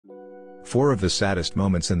4 of the saddest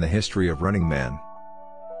moments in the history of Running Man.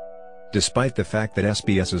 Despite the fact that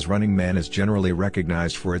SBS's Running Man is generally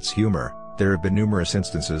recognized for its humor, there have been numerous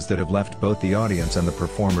instances that have left both the audience and the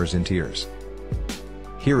performers in tears.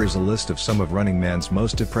 Here is a list of some of Running Man's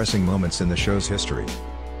most depressing moments in the show's history.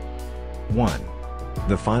 1.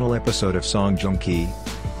 The final episode of Song Joong-ki.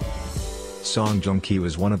 Song Joong-ki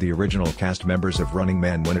was one of the original cast members of Running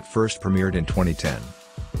Man when it first premiered in 2010.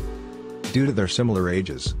 Due to their similar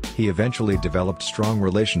ages, he eventually developed strong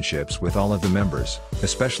relationships with all of the members,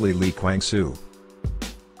 especially Lee Kwang-soo.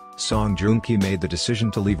 Song Joong-ki made the decision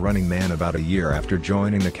to leave Running Man about a year after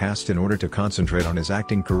joining the cast in order to concentrate on his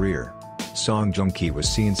acting career. Song Joong-ki was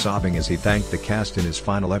seen sobbing as he thanked the cast in his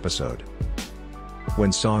final episode.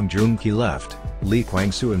 When Song Joong-ki left, Lee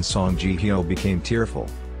Kwang-soo and Song Ji-hyo became tearful,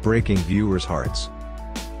 breaking viewers' hearts.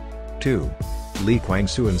 2. Lee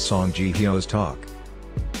Kwang-soo and Song Ji-hyo's talk.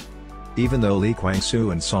 Even though Lee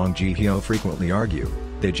Kwang-soo and Song Ji-hyo frequently argue,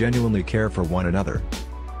 they genuinely care for one another.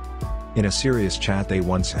 In a serious chat they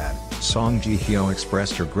once had, Song Ji-hyo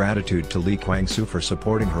expressed her gratitude to Lee Kwang-soo for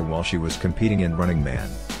supporting her while she was competing in Running Man.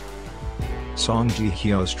 Song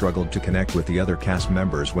Ji-hyo struggled to connect with the other cast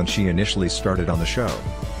members when she initially started on the show.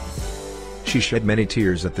 She shed many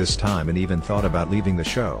tears at this time and even thought about leaving the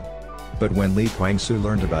show. But when Lee Kwang-soo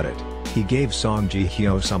learned about it, he gave Song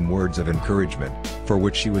Ji-hyo some words of encouragement, for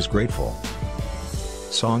which she was grateful.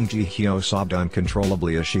 Song Ji-hyo sobbed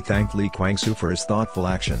uncontrollably as she thanked Lee Kwang-soo for his thoughtful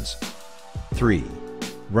actions. 3.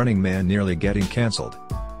 Running Man nearly getting cancelled.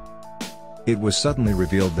 It was suddenly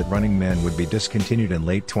revealed that Running Man would be discontinued in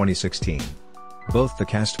late 2016. Both the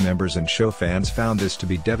cast members and show fans found this to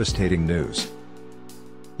be devastating news.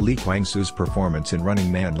 Lee Kwang-soo's performance in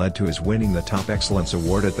Running Man led to his winning the Top Excellence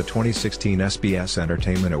Award at the 2016 SBS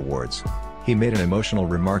Entertainment Awards. He made an emotional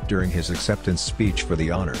remark during his acceptance speech for the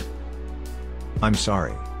honor. "I'm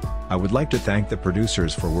sorry. I would like to thank the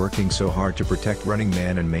producers for working so hard to protect Running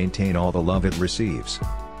Man and maintain all the love it receives.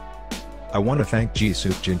 I want to thank Ji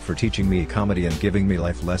Suk-jin for teaching me comedy and giving me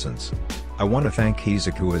life lessons. I want to thank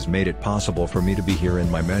Hee-suk who has made it possible for me to be here, and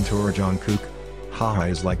my mentor Jungkook. Haha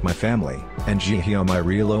is like my family, and Ji-hyo my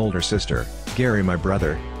real older sister, Gary my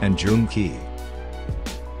brother, and Joong-ki.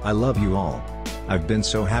 I love you all. I've been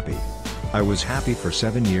so happy. I was happy for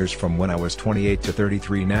 7 years from when I was 28 to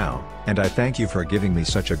 33 now, and I thank you for giving me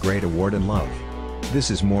such a great award and love. This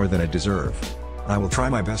is more than I deserve. I will try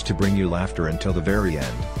my best to bring you laughter until the very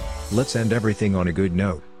end. Let's end everything on a good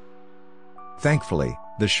note." Thankfully,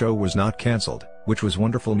 the show was not cancelled, which was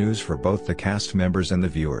wonderful news for both the cast members and the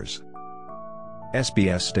viewers.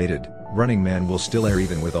 SBS stated, "Running Man will still air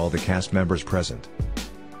even with all the cast members present."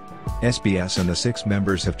 SBS and the 6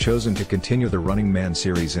 members have chosen to continue the Running Man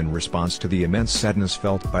series in response to the immense sadness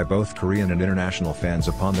felt by both Korean and international fans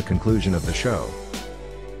upon the conclusion of the show.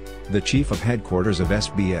 The chief of headquarters of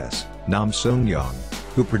SBS, Nam Sung-young,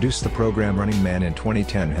 who produced the program Running Man in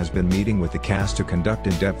 2010, has been meeting with the cast to conduct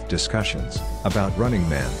in-depth discussions about Running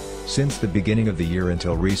Man since the beginning of the year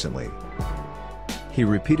until recently. He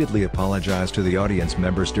repeatedly apologized to the audience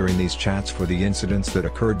members during these chats for the incidents that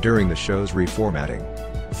occurred during the show's reformatting.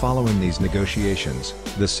 Following these negotiations,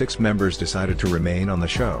 the 6 members decided to remain on the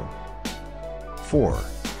show. 4.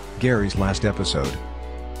 Gary's last episode.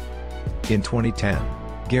 In 2010,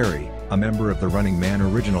 Gary, a member of the Running Man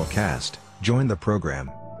original cast, joined the program.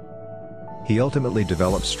 He ultimately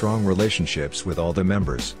developed strong relationships with all the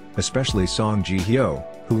members, especially Song Ji-hyo,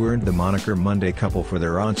 who earned the moniker Monday Couple for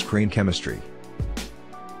their on-screen chemistry.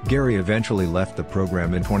 Gary eventually left the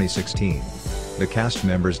program in 2016. The cast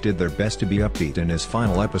members did their best to be upbeat in his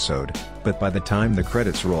final episode, but by the time the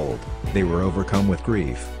credits rolled, they were overcome with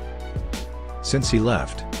grief. Since he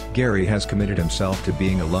left, Gary has committed himself to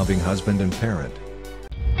being a loving husband and parent.